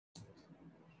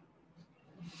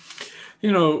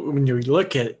You know, when you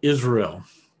look at Israel,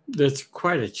 that's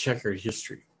quite a checkered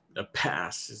history. The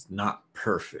past is not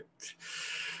perfect.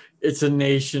 It's a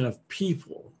nation of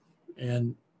people,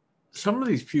 and some of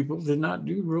these people did not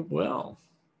do real well.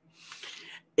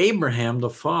 Abraham, the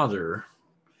father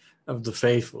of the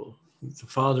faithful, he's the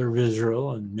father of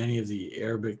Israel and many of the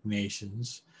Arabic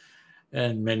nations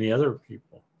and many other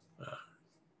people. Uh,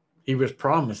 he was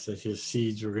promised that his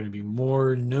seeds were going to be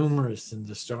more numerous than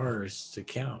the stars to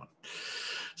count.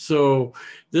 So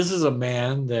this is a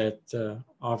man that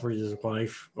offered his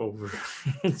wife over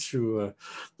to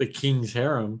the king's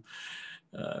harem.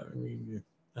 I mean,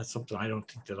 that's something I don't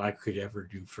think that I could ever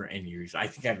do for any reason. I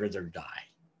think I'd rather die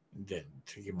than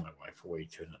to give my wife away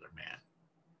to another man.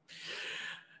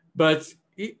 But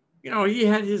he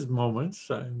had his moments.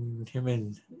 Him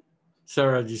and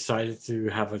Sarah decided to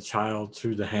have a child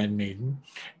through the handmaiden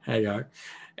Hagar,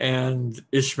 and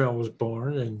Ishmael was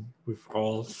born, and we've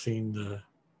all seen the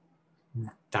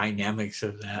dynamics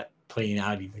of that playing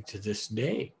out even to this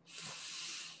day.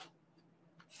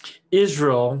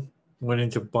 Israel went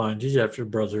into bondage after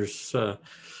brothers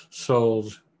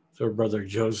sold their brother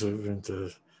Joseph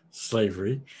into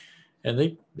slavery, and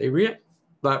they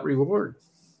got reward.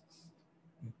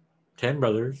 10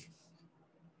 brothers,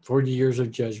 40 years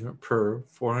of judgment per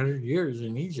 400 years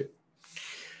in Egypt,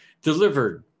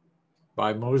 delivered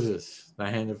by Moses, the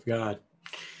hand of God.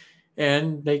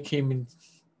 And they came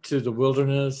into the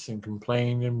wilderness and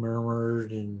complained and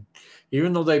murmured. And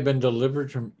even though they've been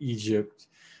delivered from Egypt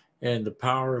and the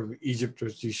power of Egypt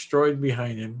was destroyed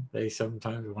behind them, they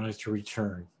sometimes wanted to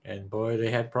return. And boy, they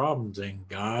had problems. And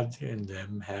God and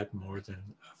them had more than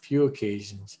a few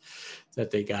occasions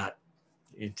that they got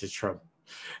into trouble.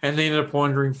 And they ended up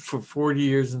wandering for 40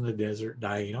 years in the desert,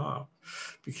 dying off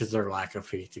because of their lack of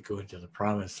faith to go into the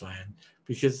promised land,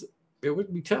 because it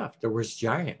would be tough. There was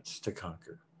giants to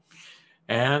conquer.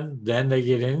 And then they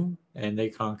get in and they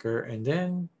conquer. And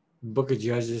then the book of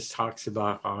Judges talks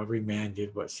about how every man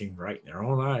did what seemed right in their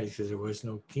own eyes because there was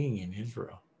no king in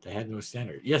Israel. They had no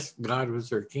standard. Yes, God was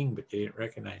their king, but they didn't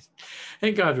recognize it.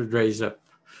 And God would raise up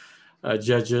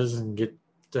judges and get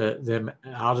them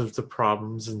out of the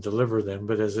problems and deliver them.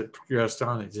 But as it progressed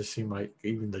on, it just seemed like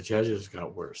even the judges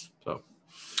got worse. So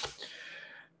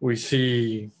we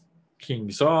see King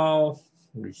Saul,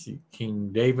 we see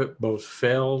King David, both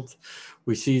failed.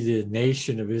 We see the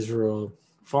nation of Israel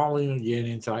falling again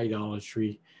into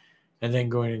idolatry and then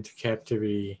going into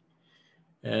captivity.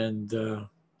 And the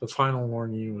final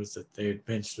warning was that they'd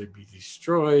eventually be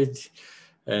destroyed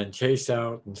and chased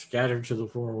out and scattered to the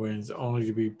four winds, only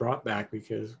to be brought back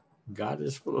because God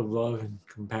is full of love and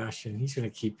compassion. He's going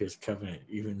to keep his covenant,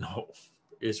 even though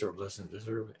Israel doesn't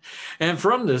deserve it. And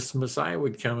from this, Messiah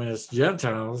would come, and as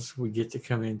Gentiles, we get to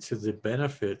come into the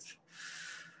benefit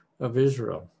of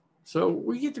Israel. So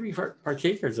we get to be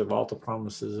partakers of all the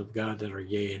promises of God that are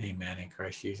yea and amen in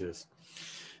Christ Jesus.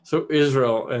 So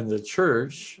Israel and the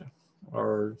church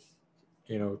are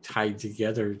tied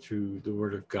together to the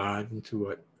word of God and to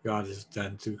what God has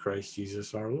done through Christ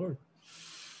Jesus our Lord.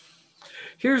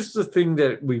 Here's the thing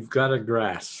that we've got to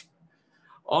grasp.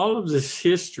 All of this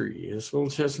history, this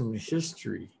Old Testament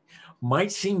history,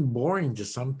 might seem boring to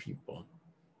some people.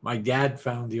 My dad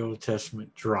found the Old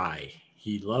Testament dry.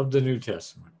 He loved the New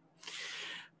Testament.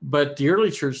 But the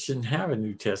early church didn't have a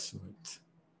New Testament.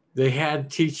 They had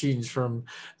teachings from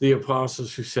the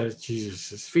apostles who sat at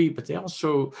Jesus' feet, but they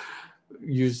also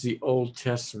used the Old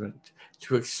Testament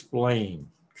to explain,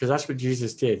 because that's what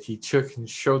Jesus did. He took and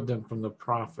showed them from the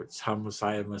prophets how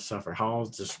Messiah must suffer, how all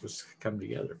this was come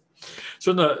together.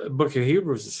 So in the book of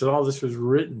Hebrews, it said all this was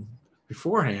written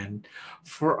beforehand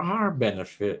for our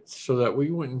benefit so that we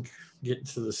wouldn't get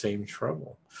into the same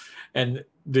trouble. And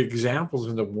the examples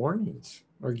and the warnings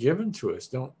are given to us.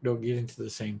 Don't get into the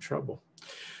same trouble.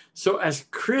 So as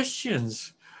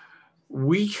Christians,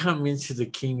 we come into the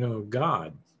kingdom of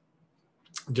God,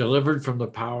 delivered from the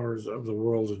powers of the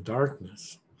world of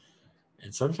darkness.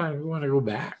 And sometimes we want to go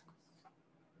back.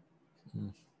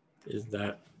 Is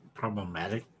that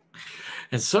problematic?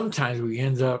 And sometimes we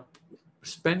end up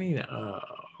spending a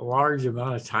large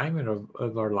amount of time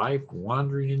of our life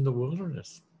wandering in the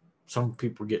wilderness. Some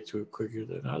people get to it quicker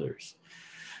than others.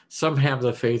 Some have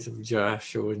the faith of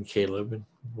Joshua and Caleb and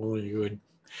willing.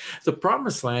 The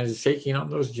promised land is taking on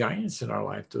those giants in our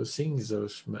life, those things,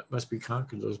 those must be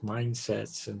conquered, those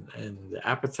mindsets and the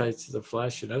appetites of the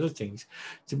flesh and other things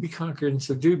to be conquered and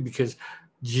subdued, because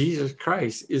Jesus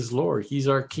Christ is Lord. He's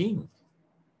our King.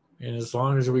 And as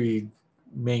long as we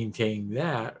maintain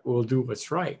that, we'll do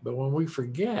what's right. But when we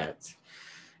forget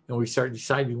and we start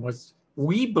deciding what's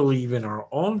we believe in our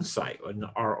own sight and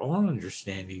our own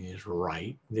understanding is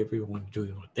right, and everyone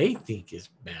doing what they think is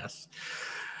best,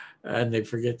 and they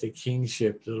forget the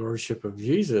kingship, the lordship of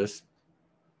Jesus,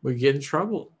 we get in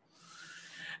trouble.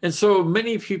 And so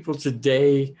many people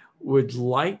today would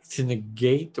like to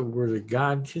negate the word of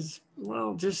God because,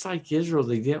 well, just like Israel,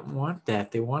 they didn't want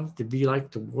that. They wanted to be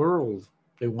like the world.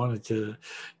 They wanted to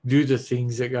do the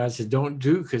things that God said don't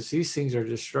do because these things are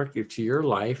destructive to your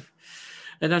life.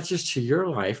 And not just to your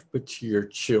life, but to your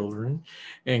children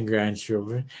and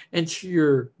grandchildren and to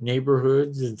your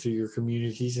neighborhoods and to your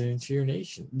communities and into your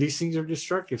nation. These things are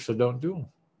destructive, so don't do them.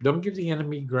 Don't give the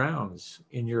enemy grounds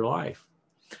in your life.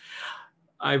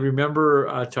 I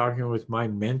remember talking with my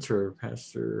mentor,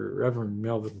 Pastor Reverend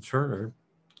Melvin Turner.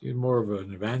 He's more of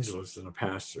an evangelist than a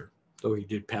pastor, though he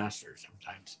did pastor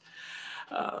sometimes.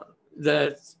 Uh,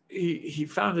 that he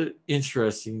found it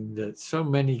interesting that so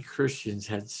many Christians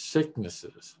had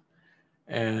sicknesses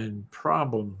and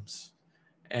problems,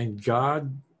 and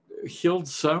God healed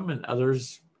some, and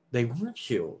others they weren't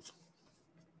healed.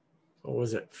 Or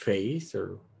was it faith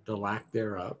or the lack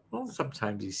thereof? Well,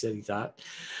 sometimes he said he thought.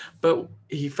 But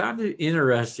he found it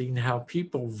interesting how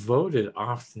people voted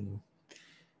often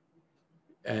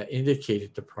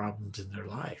indicated the problems in their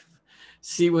life.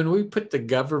 See, when we put the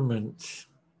government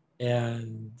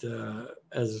and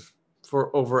as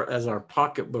for over as our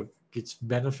pocketbook gets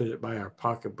benefited by our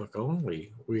pocketbook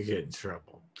only, we get in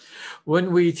trouble.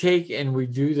 When we take and we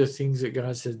do the things that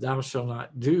God says thou shalt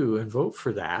not do and vote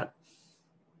for that,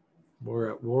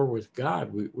 we're at war with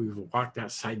God. We've walked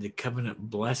outside the covenant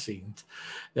blessings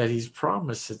that he's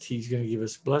promised that he's going to give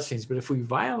us blessings. But if we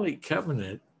violate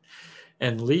covenant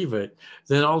and leave it,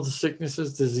 then all the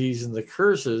sicknesses, disease, and the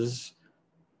curses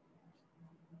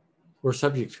we're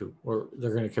subject to, or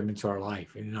they're going to come into our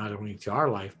life, and not only into our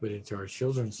life, but into our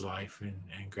children's life and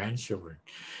grandchildren,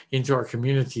 into our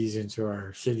communities, into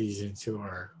our cities, into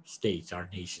our states, our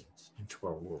nations, into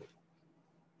our world.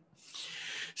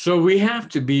 So we have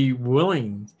to be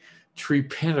willing to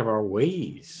repent of our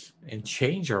ways and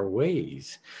change our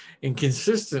ways and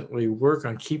consistently work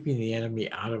on keeping the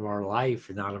enemy out of our life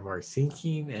and out of our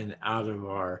thinking and out of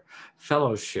our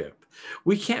fellowship.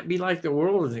 We can't be like the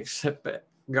world and accept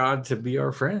God to be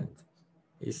our friend.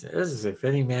 He says, if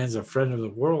any man's a friend of the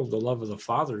world, the love of the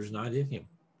Father is not in him.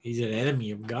 He's an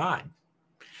enemy of God.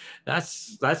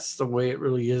 That's the way it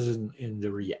really is in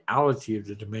the reality of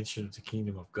the dimension of the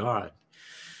kingdom of God.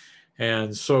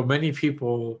 And so many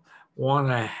people want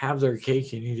to have their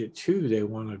cake and eat it too. They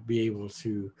want to be able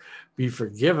to be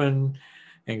forgiven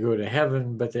and go to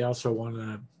heaven, but they also want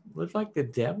to live like the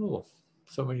devil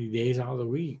so many days out of the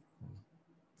week,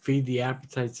 feed the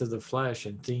appetites of the flesh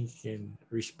and think and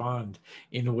respond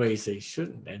in ways they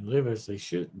shouldn't and live as they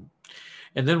shouldn't.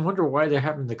 And then wonder why they're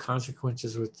having the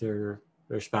consequences with their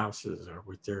spouses or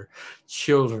with their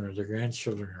children or their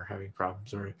grandchildren are having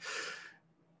problems, or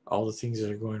all the things that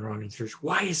are going wrong in church.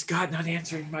 Why is God not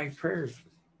answering my prayers?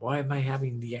 Why am I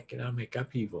having the economic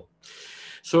upheaval?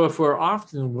 So if we're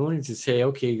often willing to say,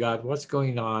 okay, God, what's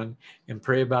going on, and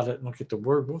pray about it and look at the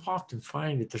word, we'll often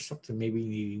find that there's something maybe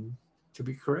needing to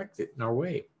be corrected in our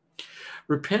way.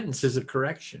 Repentance is a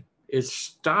correction. It's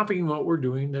stopping what we're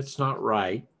doing that's not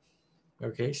right,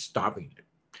 okay, stopping it.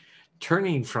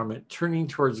 Turning from it, turning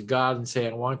towards God and say,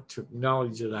 I want to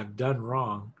acknowledge that I've done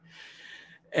wrong.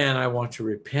 And I want to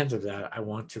repent of that. I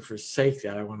want to forsake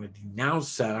that. I want to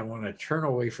denounce that. I want to turn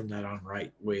away from that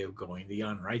unright way of going, the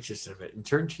unrighteousness of it, and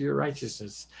turn to your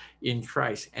righteousness in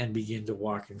Christ and begin to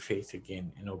walk in faith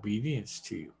again in obedience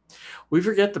to you. We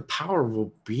forget the power of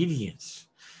obedience.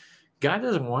 God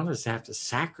doesn't want us to have to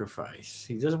sacrifice.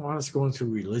 He doesn't want us going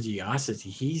through religiosity.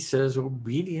 He says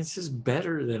obedience is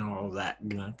better than all that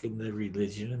gunk and the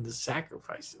religion and the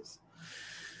sacrifices.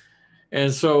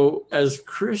 And so as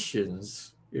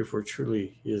Christians, if we're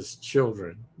truly his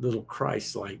children, little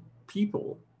Christ-like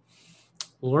people,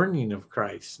 learning of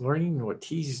Christ, learning what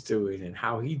he's doing and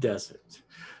how he does it,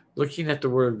 looking at the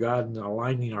word of God and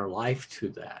aligning our life to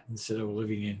that instead of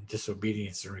living in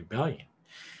disobedience and rebellion.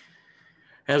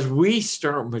 As we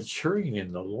start maturing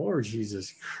in the Lord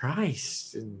Jesus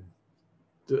Christ, and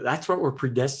that's what we're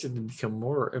predestined to become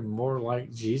more and more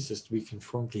like Jesus, to be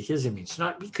conformed to his image,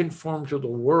 not be conformed to the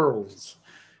world's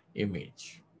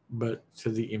image, but to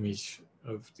the image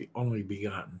of the only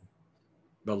begotten,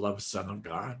 beloved Son of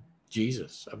God,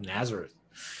 Jesus of Nazareth.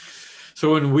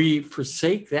 So when we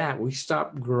forsake that, we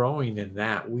stop growing in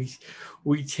that.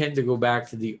 We tend to go back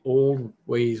to the old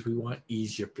ways. We want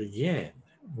Egypt again.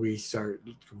 We start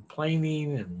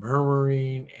complaining and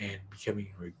murmuring and becoming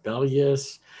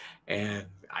rebellious and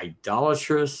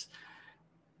idolatrous.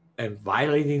 and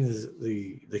violating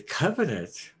the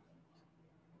covenant,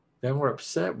 then we're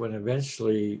upset when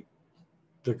eventually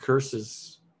the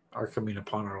curses are coming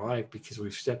upon our life because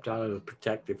we've stepped out of the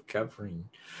protective covering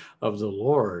of the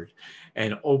Lord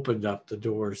and opened up the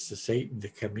doors to Satan to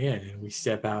come in, and we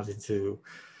step out into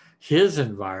his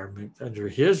environment under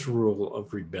his rule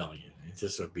of rebellion and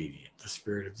disobedience, the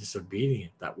spirit of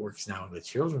disobedience that works now in the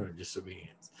children of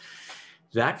disobedience.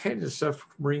 That kind of stuff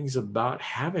brings about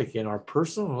havoc in our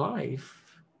personal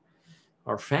life,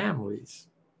 our families,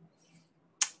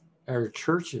 our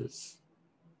churches,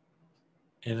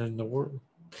 and in the world.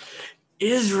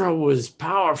 Israel was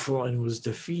powerful and was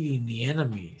defeating the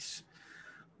enemies,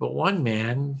 but one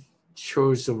man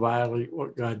chose to violate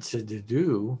what God said to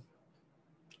do,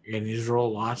 and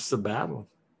Israel lost the battle.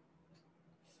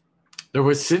 There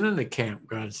was sin in the camp,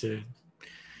 God said,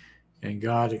 and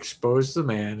God exposed the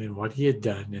man and what he had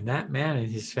done, and that man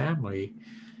and his family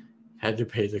had to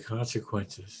pay the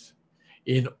consequences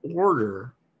in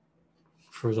order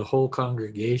for the whole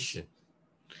congregation,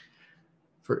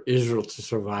 for Israel to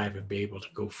survive and be able to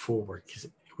go forward, because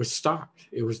it was stopped.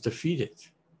 It was defeated.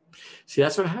 See,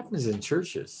 that's what happens in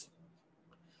churches.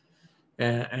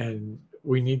 And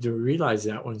we need to realize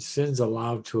that when sin's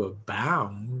allowed to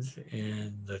abound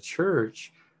in the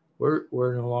church,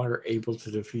 we're no longer able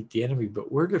to defeat the enemy,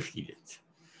 but we're defeated.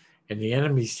 And the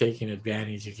enemy's taking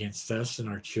advantage against us and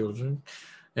our children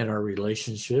and our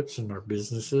relationships and our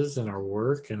businesses and our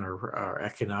work and our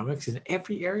economics, and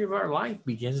every area of our life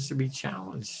begins to be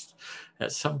challenged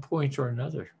at some point or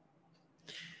another.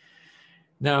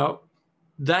 Now,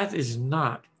 that is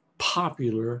not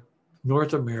popular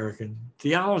North American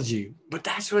theology, but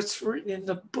that's what's written in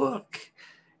the book.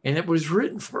 And it was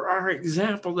written for our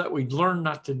example, that we learn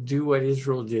not to do what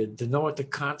Israel did, to know what the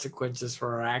consequences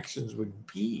for our actions would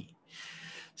be.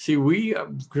 See, we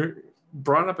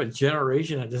brought up a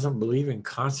generation that doesn't believe in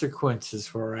consequences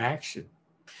for our action.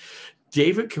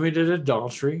 David committed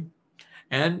adultery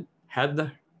and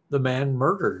had the man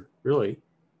murdered, really.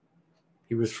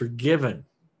 He was forgiven.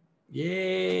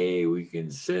 Yay, we can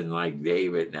sin like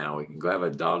David now. We can go have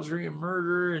adultery and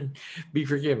murder and be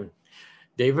forgiven.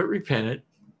 David repented,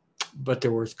 but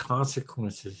there was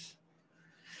consequences.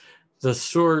 The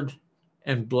sword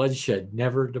and bloodshed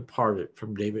never departed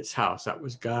from David's house. That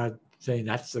was God saying,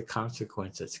 that's the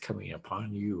consequence that's coming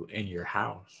upon you and your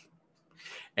house.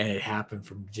 And it happened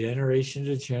from generation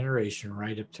to generation,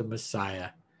 right up to Messiah,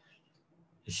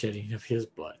 the shedding of his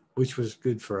blood, which was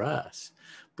good for us.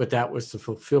 But that was the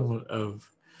fulfillment of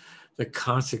the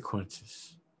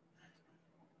consequences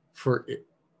for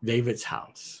David's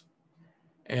house.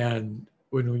 And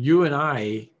when you and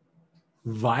I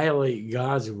violate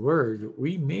God's word,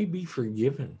 we may be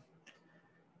forgiven,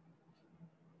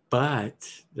 but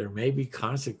there may be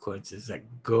consequences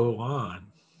that go on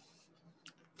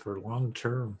for long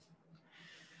term.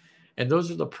 And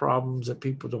those are the problems that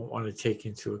people don't want to take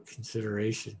into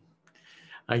consideration.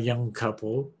 A young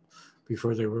couple,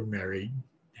 before they were married,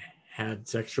 had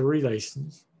sexual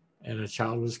relations and a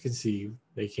child was conceived.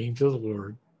 They came to the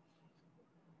Lord.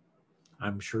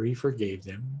 I'm sure he forgave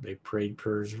them. They prayed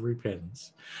prayers of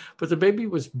repentance. But the baby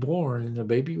was born, and the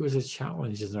baby was a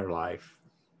challenge in their life.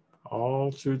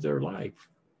 All through their life,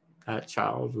 that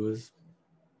child was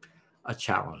a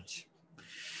challenge.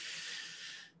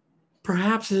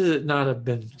 Perhaps it not have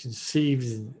been conceived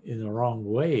in the wrong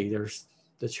way.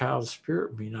 The child's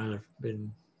spirit may not have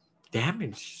been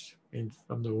damaged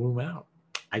from the womb out.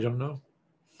 I don't know.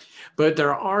 But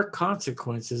there are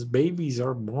consequences. Babies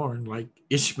are born, like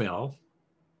Ishmael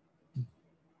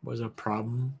was a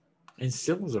problem and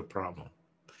still is a problem.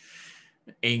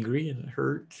 Angry and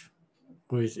hurt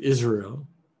with Israel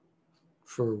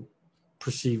for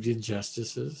perceived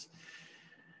injustices,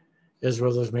 as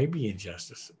well as maybe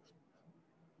injustices.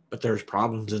 But there's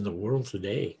problems in the world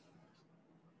today.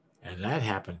 And that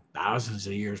happened thousands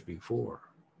of years before.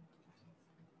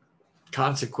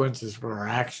 Consequences for our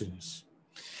actions.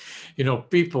 You know,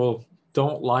 people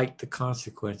don't like the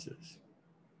consequences.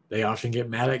 They often get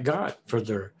mad at God for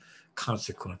their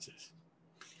consequences.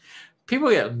 People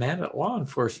get mad at law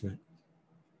enforcement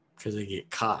because they get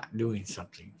caught doing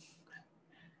something,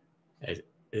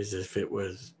 as if it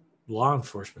was law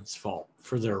enforcement's fault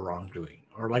for their wrongdoing,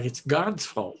 or like it's God's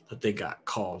fault that they got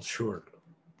called short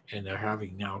and they're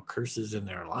having now curses in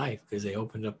their life because they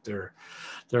opened up their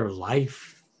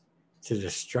life to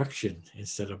destruction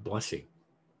instead of blessing.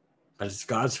 But it's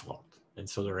God's fault. And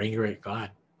so they're angry at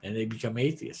God and they become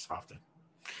atheists often.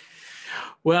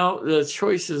 Well, the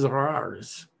choices are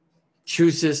ours.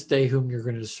 Choose this day whom you're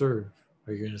going to serve.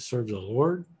 Are you going to serve the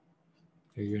Lord?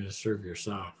 Or are you going to serve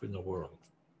yourself in the world?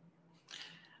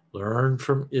 Learn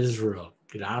from Israel.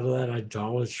 Get out of that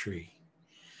idolatry.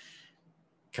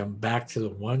 Come back to the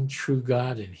one true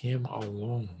God and Him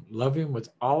alone. Love Him with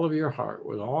all of your heart,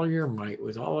 with all your might,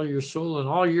 with all of your soul, and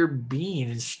all your being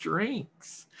and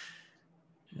strength.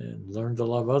 And learn to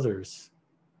love others,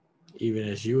 even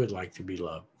as you would like to be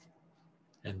loved.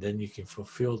 And then you can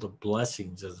fulfill the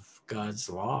blessings of God's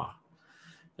law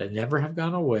that never have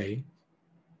gone away.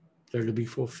 They're to be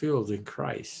fulfilled in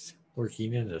Christ,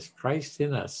 working in us. Christ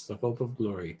in us, the hope of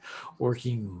glory,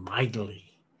 working mightily.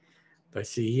 But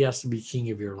see, He has to be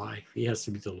king of your life. He has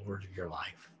to be the Lord of your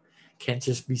life. Can't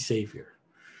just be Savior.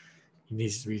 He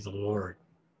needs to be the Lord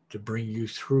to bring you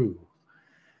through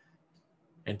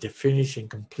and to finish and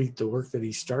complete the work that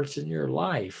He starts in your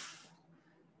life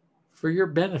for your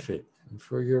benefit and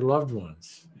for your loved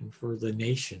ones and for the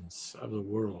nations of the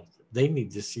world. They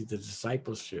need to see the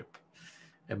discipleship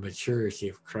and maturity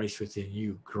of Christ within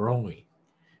you growing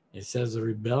instead of the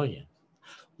rebellion.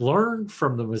 Learn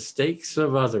from the mistakes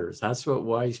of others. That's what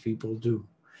wise people do.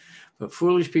 But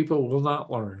foolish people will not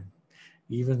learn,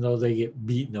 even though they get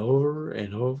beaten over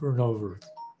and over and over.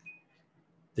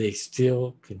 They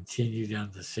still continue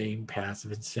down the same path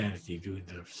of insanity, doing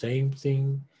the same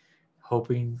thing,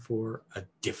 hoping for a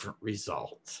different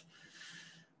result.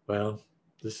 Well,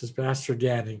 this is Pastor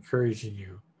Dan encouraging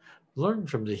you. Learn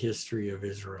from the history of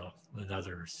Israel and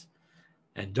others,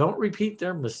 and don't repeat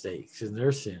their mistakes and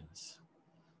their sins.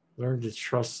 Learn to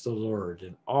trust the Lord.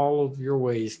 In all of your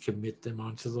ways, commit them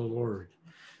unto the Lord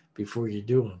before you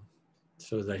do them,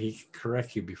 so that He can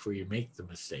correct you before you make the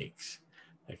mistakes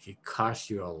that could cost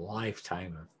you a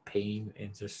lifetime of pain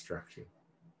and destruction.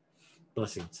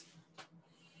 Blessings.